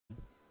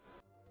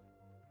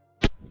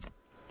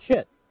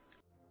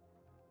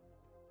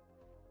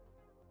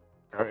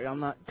Sorry,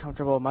 I'm not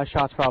comfortable. My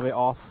shot's probably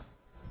off.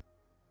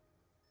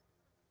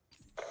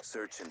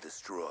 Search and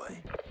destroy.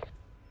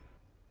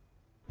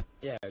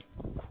 Yeah,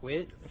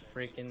 quit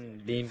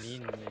freaking being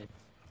mean to me.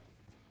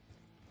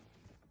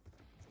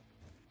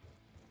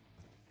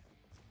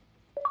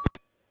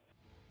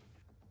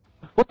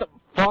 What the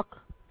fuck?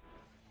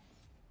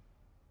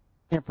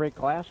 Can't break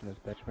glass in this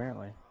bitch,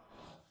 apparently.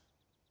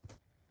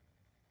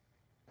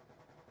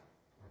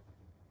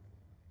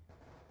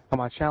 Come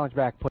on, challenge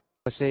back,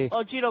 pussy.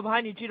 Oh, Gino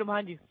behind you, Gino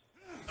behind you.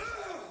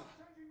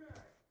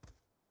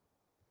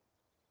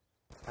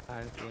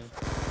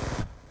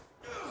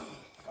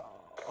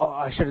 Oh,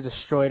 I should have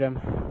destroyed him.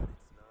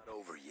 Not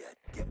over yet.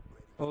 Get ready.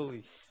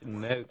 Holy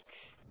smokes.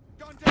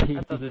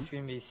 I thought this was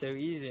gonna be so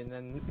easy and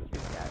then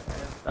this got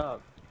messed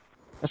up.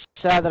 It's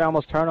sad that I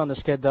almost turned on this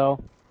kid,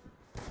 though.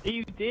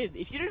 You did.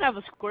 If you didn't have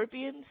a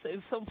scorpion,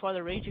 in some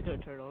farther range you could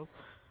have turned on.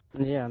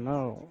 Yeah,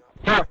 no.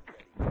 Fuck!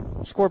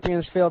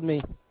 Scorpions failed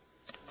me.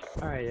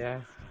 Alright,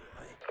 yeah.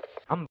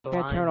 I'm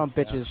blind. Can't turn on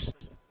bitches.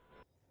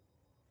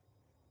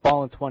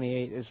 Fallen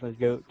 28 is the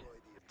goat.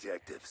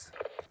 Objectives.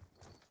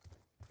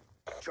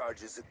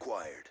 Charges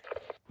acquired.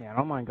 Yeah, I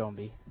don't mind going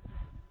B.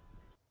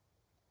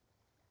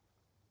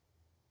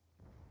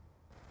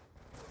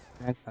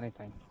 That's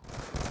anything.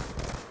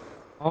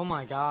 Oh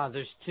my god,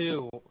 there's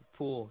two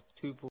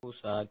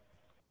poolside.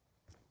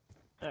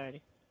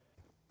 Alrighty.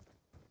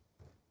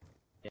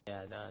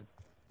 Yeah, done.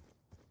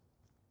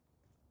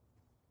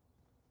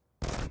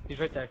 He's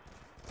right there.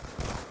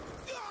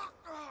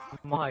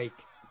 Mike.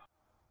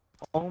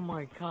 Oh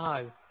my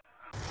god.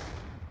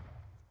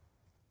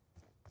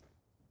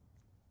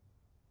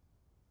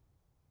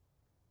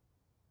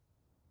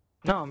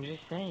 No, I'm just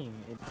saying.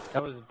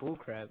 That was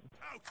bullcrap.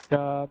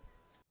 Bomb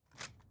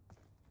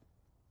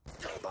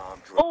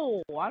drop.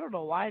 Oh, I don't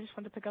know why I just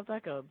wanted to pick up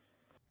that gun.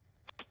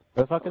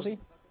 Where the fuck is he?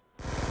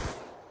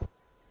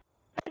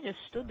 I just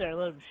stood there and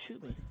let him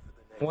shoot me.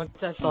 Once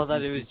I saw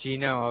that it was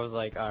Gino, I was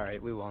like,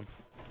 alright, we won.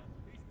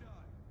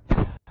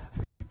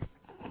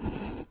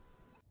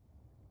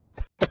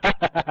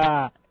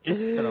 Shut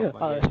up,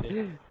 my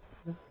shit.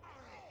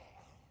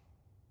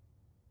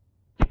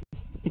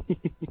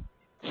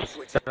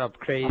 Shut up,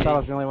 crazy. I thought I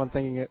was the only one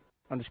thinking it.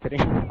 I'm just kidding.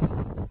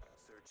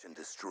 Search and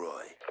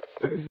destroy.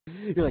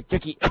 You're like,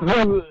 Dickie.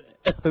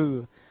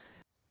 Objective.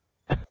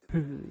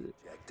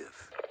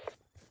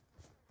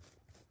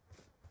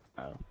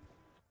 Oh.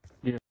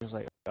 You're just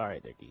like,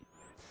 alright, Dickie.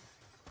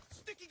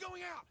 Sticky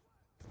going out.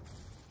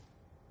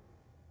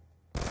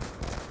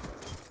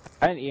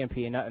 I had an EMP,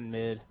 not in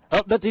mid.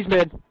 Oh, but he's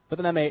mid. With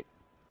an M8.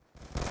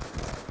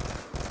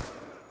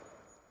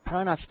 How do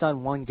I not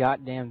stun one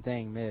goddamn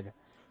thing mid?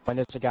 When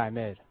there's a guy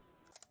mid.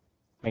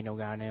 Make no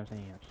goddamn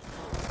sense.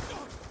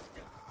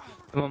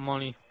 Come on,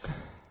 money.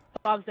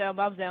 Bob's down,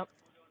 Bob's down.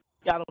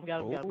 Got him,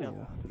 got him, got him, got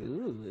him.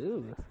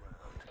 Ooh,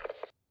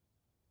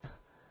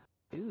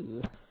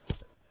 ooh.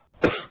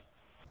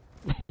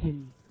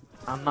 Ooh.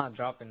 I'm not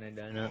dropping it,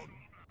 I know. I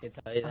can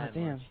tell you that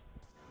damn. much.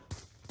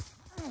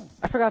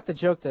 I forgot the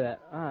joke to that.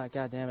 Ah,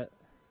 god damn it.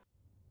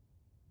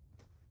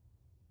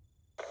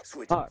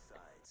 Switch Fuck.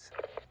 sides.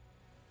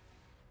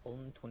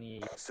 Golden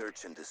 28.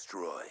 Search and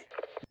destroy.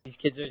 These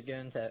kids are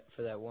going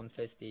for that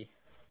 150.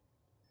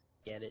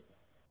 Get it?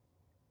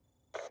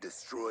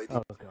 Destroy the.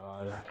 Oh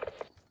god.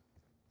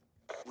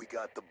 We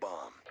got the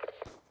bomb.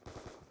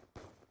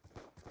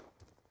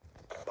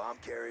 Bomb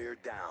carrier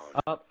down.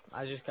 Up,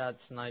 I just got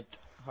sniped.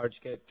 Hard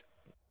scoped.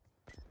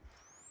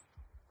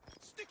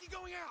 Sticky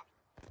going out.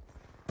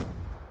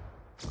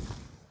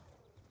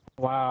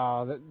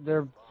 Wow,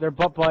 they're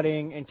butt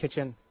butting in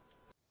kitchen.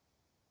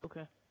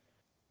 Okay.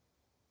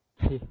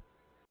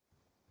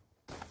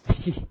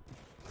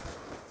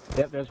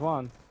 Yep, there's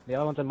one. The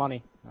other one's in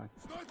money.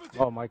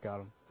 Oh, Mike got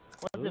him.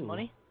 What's it,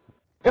 money?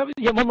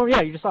 Yeah, one more.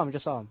 Yeah, you just saw him.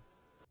 Just saw him.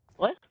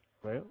 What?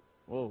 Wait.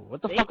 Whoa,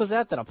 what the Hey. fuck was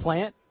that? Then a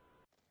plant?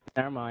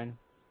 Never mind.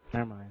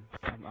 Never mind.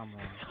 I'm wrong.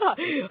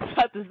 I was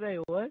about to say,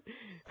 what?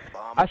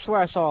 Bomb. I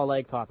swear I saw a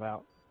leg pop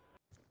out.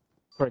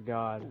 For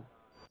God.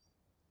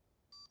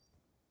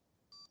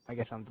 I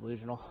guess I'm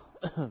delusional.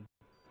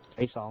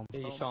 He saw him. Yeah,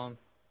 you saw him.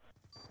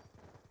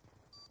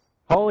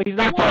 Holy, he's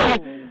not Whoa.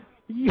 dead!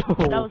 Yo!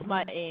 That was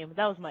my aim.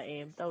 That was my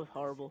aim. That was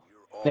horrible.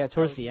 Yeah,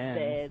 towards That the was end.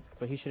 dead.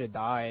 But he should have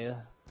died.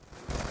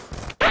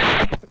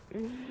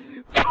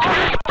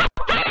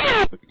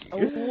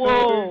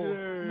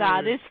 Whoa!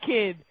 Nah, this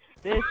kid,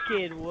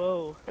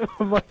 whoa.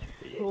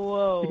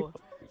 Whoa.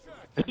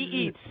 He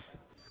eats.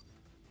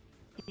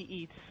 He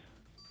eats.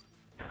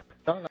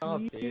 Don't know,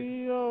 dude.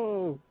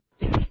 Yo!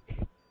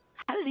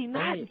 How did he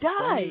not Don't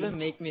die? even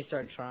make me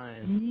start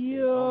trying.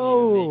 Yo!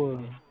 Don't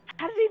even make me.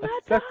 How did he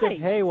not Effective die?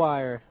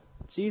 haywire.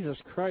 Jesus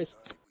Christ.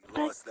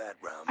 We lost that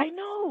round. I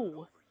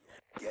know.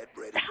 Get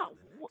ready. How?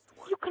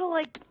 You could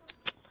have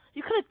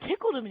you could have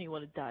tickled him and he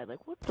would have died.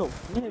 Like, what the?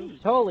 freak?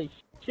 Holy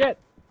shit!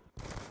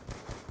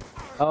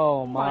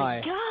 Oh Oh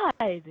my.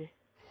 God.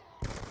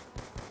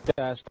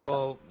 Yes.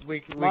 Well, we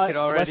could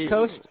already. West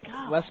Coast?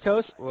 God. West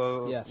Coast?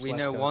 Well, Yes, we West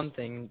know Coast. one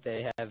thing: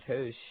 they have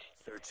hosts.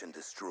 Search and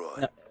destroy.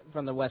 No,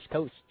 from the West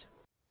Coast.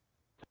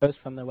 Coast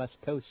from the West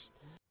Coast.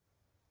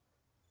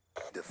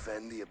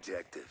 Defend the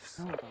objectives.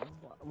 Oh,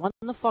 when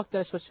the fuck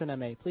did I switch to an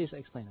MA? Please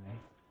explain to me.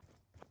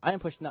 I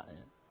didn't push nothing.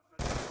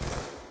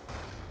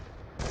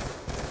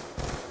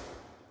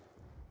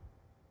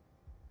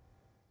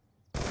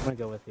 I'm gonna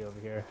go with you over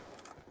here.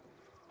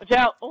 Watch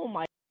out! Oh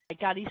my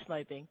god, he's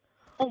sniping.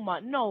 Oh my,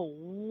 no,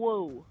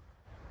 whoa. Where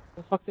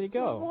the fuck did he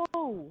go?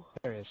 Whoa!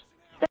 There he is.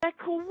 That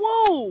cool,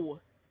 whoa!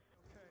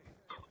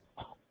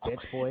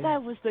 Bitch boy.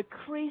 That was the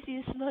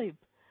craziest snipe.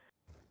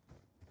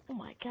 Oh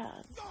my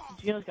god.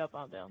 Gino's got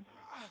bombed down.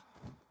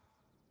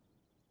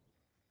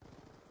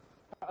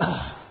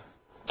 God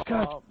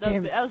Oh, that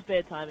damn was, it. that was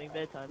bad timing,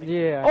 bad timing.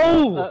 Yeah.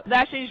 Oh!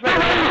 Actually, he's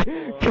right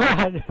there.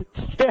 God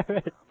damn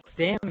it.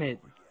 Damn it.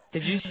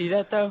 Did you see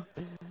that though?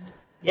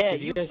 Yeah,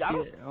 Did you guys that see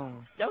was, it? Oh.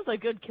 that was a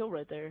good kill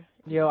right there.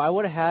 Yo, I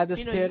would have had this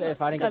Gino, kid you got-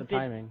 if I didn't you get the got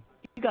timing.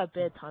 You got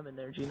bad timing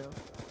there, Gino.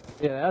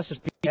 Yeah, that was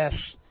just BS.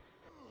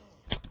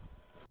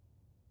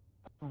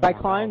 Oh I my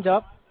climbed God.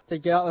 up to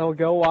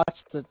go watch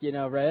the,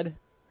 red.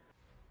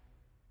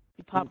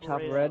 He popped top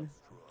right red. up.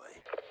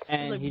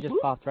 And like, he just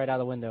whoop. popped right out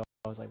the window.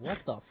 I was like, what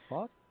the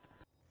fuck?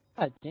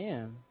 God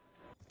damn.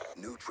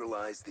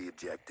 Neutralize the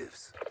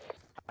objectives.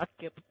 I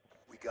skip.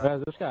 We got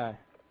Where's this guy?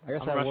 I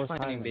guess I'm I rush was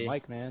planning timing B.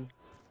 Mike, man.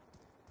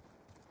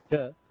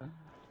 Yeah.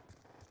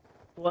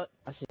 What?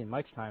 I see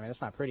Mike's timing.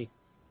 That's not pretty.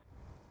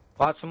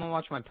 Watch someone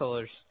watch my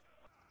pillars.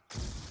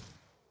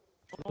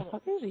 What the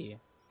fuck is he?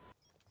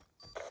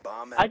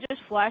 bomb I out.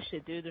 just flashed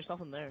it, dude. There's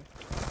nothing there.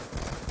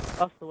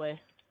 Off the way.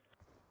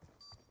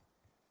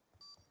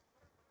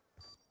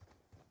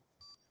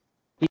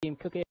 Team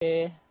Cookie.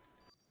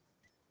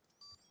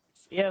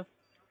 Yeah.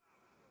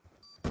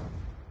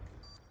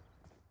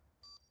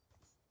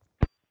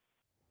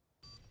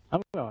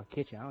 I'm going to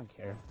kitchen. I don't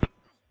care.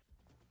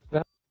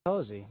 Where the hell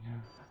is he?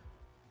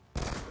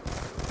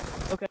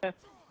 Okay.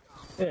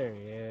 There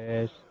he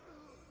is.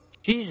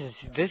 Jesus,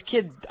 this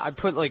kid, I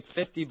put like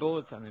 50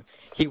 bullets on him.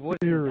 He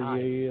wouldn't There die.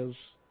 he is.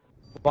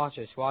 Watch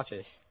this, watch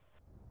this.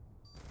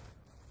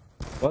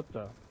 What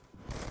the?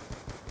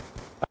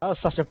 That was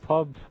such a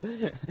pub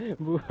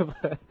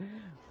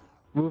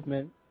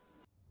movement.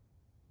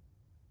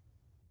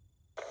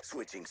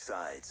 Switching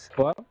sides.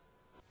 What?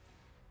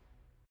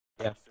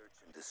 Yeah. Search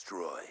and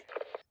destroy.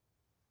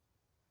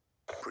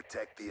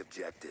 Protect the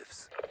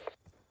objectives.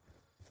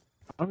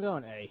 I'm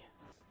going A.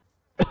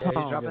 Yeah, he's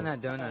Oh, dropping good.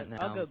 that donut now.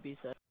 I'll go B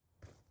side.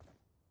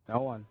 No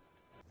one.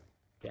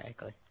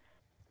 Exactly.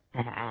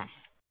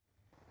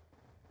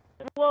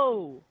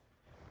 Whoa!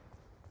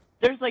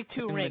 There's like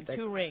two Him rings, with that-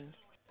 two rings.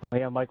 Oh,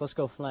 yeah, Mike, let's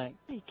go flank.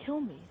 He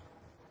killed me.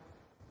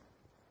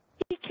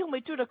 He killed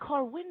me through the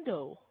car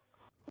window.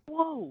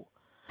 Whoa!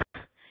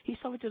 He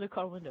saw me through the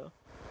car window.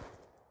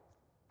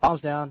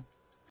 Bombs down.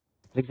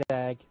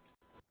 Zigzag.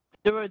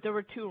 There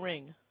were two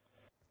rings.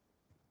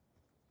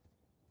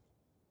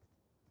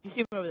 You see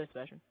him over there,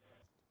 Sebastian?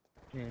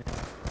 Yeah.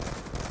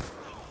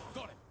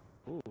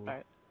 Ooh.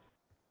 Alright.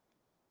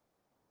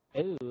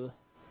 Ooh.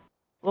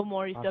 One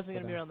more, he's Off definitely to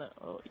gonna be them. around the.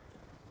 Oh,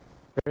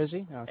 Where is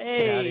he? Oh, outta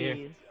hey!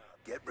 here.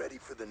 Get ready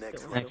for the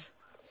next Don't round.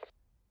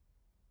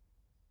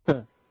 Thanks.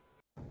 huh.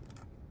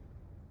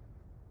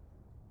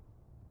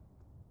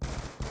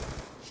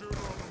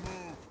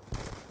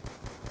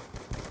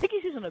 I think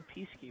he's using a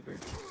peacekeeper.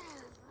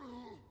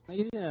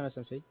 He's in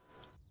MSMC.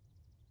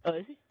 Oh,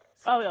 is he?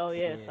 Oh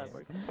yeah, it's Yeah. not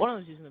working. One of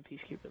them's using a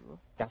peacekeeper though.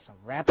 Got some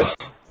rapid.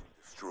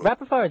 Destroy.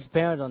 Rapid fire is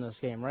banned on this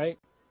game, right?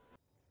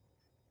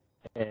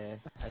 Yeah,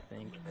 I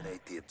think.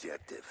 Eliminate the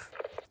objective.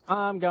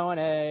 I'm going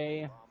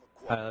A.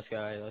 Alright, let's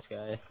go, let's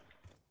go.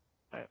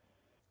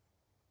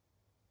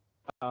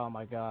 Oh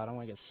my god, I'm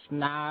gonna get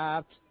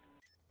snapped.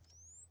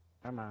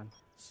 Come on.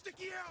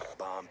 Sticky out.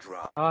 Bomb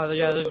drop. Oh,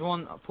 yeah, there's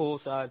one pool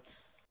side.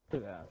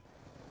 Look at that.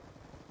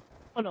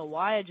 I don't know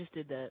why I just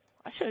did that.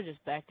 I should have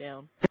just backed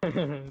down.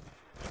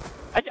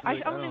 Like, I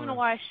don't even know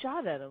why I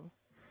shot at him.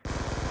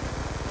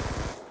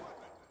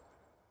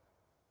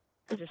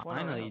 I just went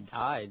Finally around.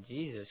 died,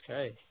 Jesus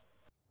Christ.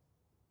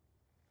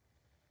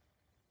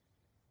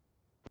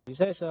 You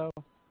say so.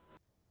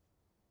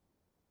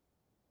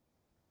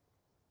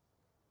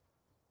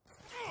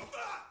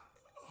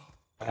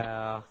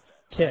 Wow.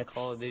 Tits.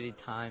 Call of Duty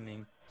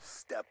timing.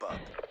 Step up.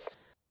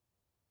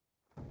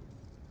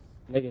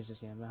 Niggas just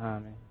getting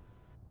behind me.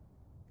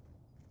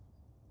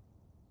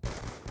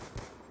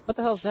 What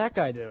the hell's that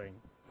guy doing?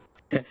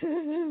 I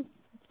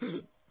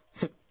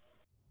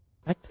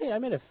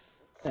made a.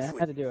 I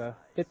had to do a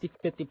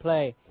 50-50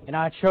 play, and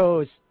I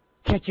chose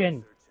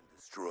kitchen. Search and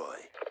destroy.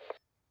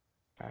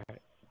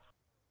 Alright.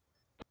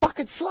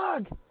 Fucking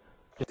slug!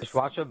 Just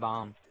watch a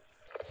bomb.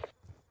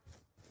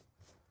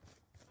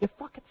 You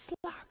fucking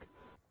slug!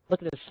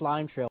 Look at this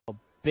slime trail,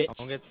 bitch.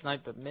 Don't get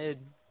sniped at mid.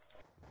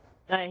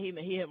 Nah, he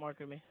hit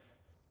marker me.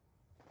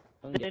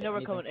 Don't They get never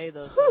anything. come in A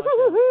though. So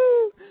watch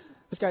out.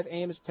 This guy's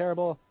aim is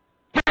terrible.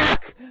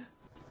 Fuck!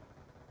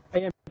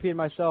 I MP'd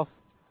myself.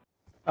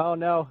 Oh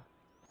no.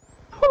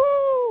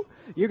 Woo!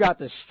 You got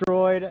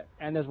destroyed,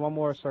 and there's one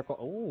more circle.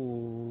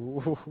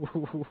 Ooh.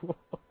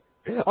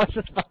 I was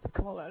just about to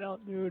call that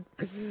out, dude.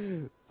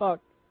 Fuck.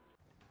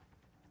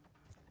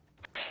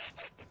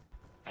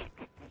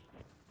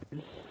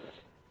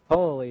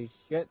 Holy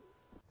shit.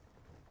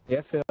 Yeah,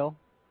 Phil.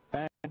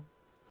 Bang.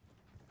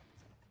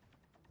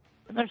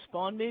 In their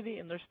spawn, maybe?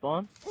 In their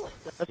spawn?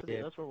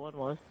 Yeah. That's where one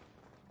was.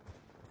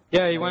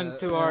 Yeah, he went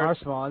to our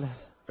spawn.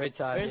 right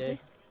side. Where is Yeah. he?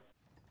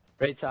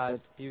 Right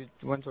side. He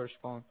went to our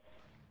spawn.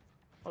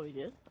 Oh, he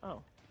did?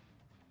 Oh.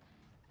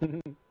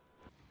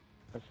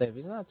 Let's say if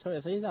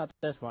he's not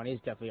this one, he's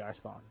definitely our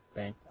spawn.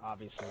 Bang,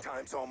 obviously.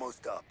 Time's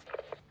almost up.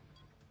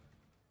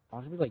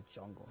 Why should be like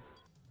jungle?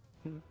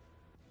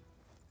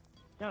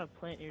 Gotta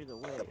plant either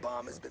way. The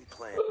bomb has been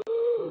planted.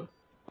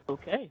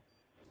 Okay.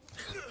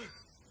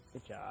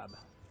 Good job.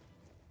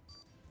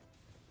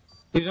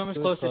 He's almost He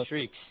was close to close.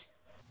 streaks.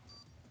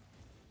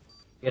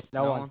 Gets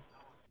no one.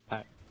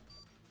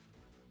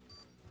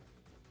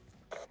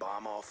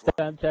 Bomb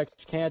offline. Femtech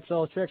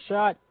cancel. Trick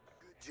shot.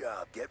 Good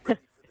job. Get ready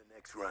for the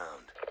next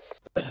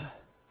round.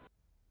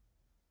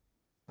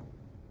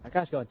 That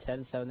guy's going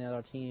 10-7 on the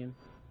other team.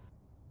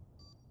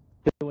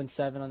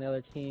 2-7 on the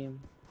other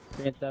team.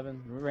 3-7.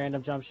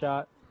 Random jump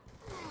shot.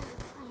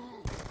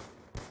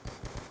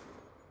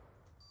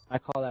 I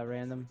call that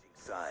random.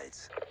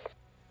 Sides.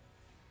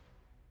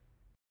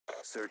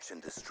 Search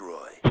and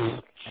destroy.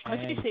 Why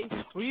did you say?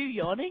 Were you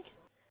yawning?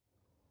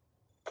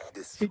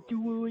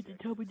 Destroy.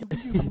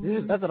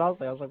 That's what I was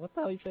like. I was like, what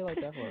the hell you say like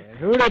that for, man?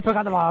 Who did I took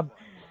out the bomb?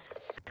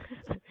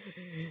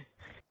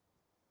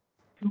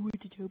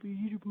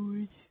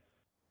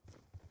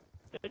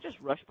 Did I just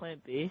rush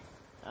plant B?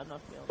 I'm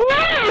not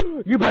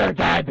feeling. You better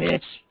die,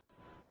 bitch!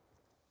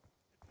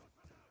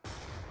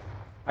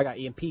 I got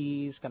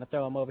EMPs. Gonna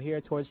throw them over here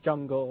towards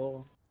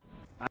jungle.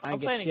 I I'm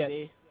get planning shit.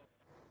 B.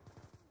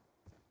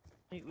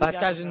 We Last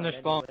got guy's it in now the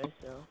spawn. anyway,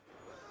 so.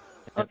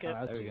 Oh, Okay.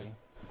 that's There we easy. go.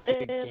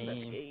 And Good let's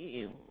game.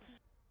 game.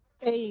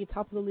 Hey,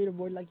 top of the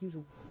leaderboard like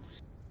usual.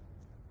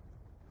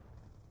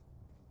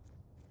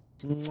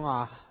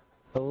 Mwah.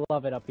 I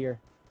love it up here.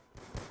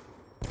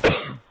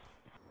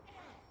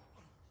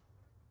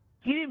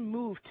 He didn't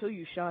move till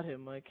you shot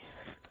him, Mike.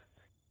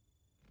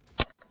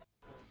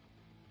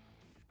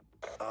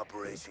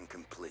 Operation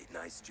complete.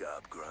 Nice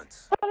job,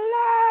 grunts.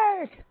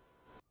 Alert!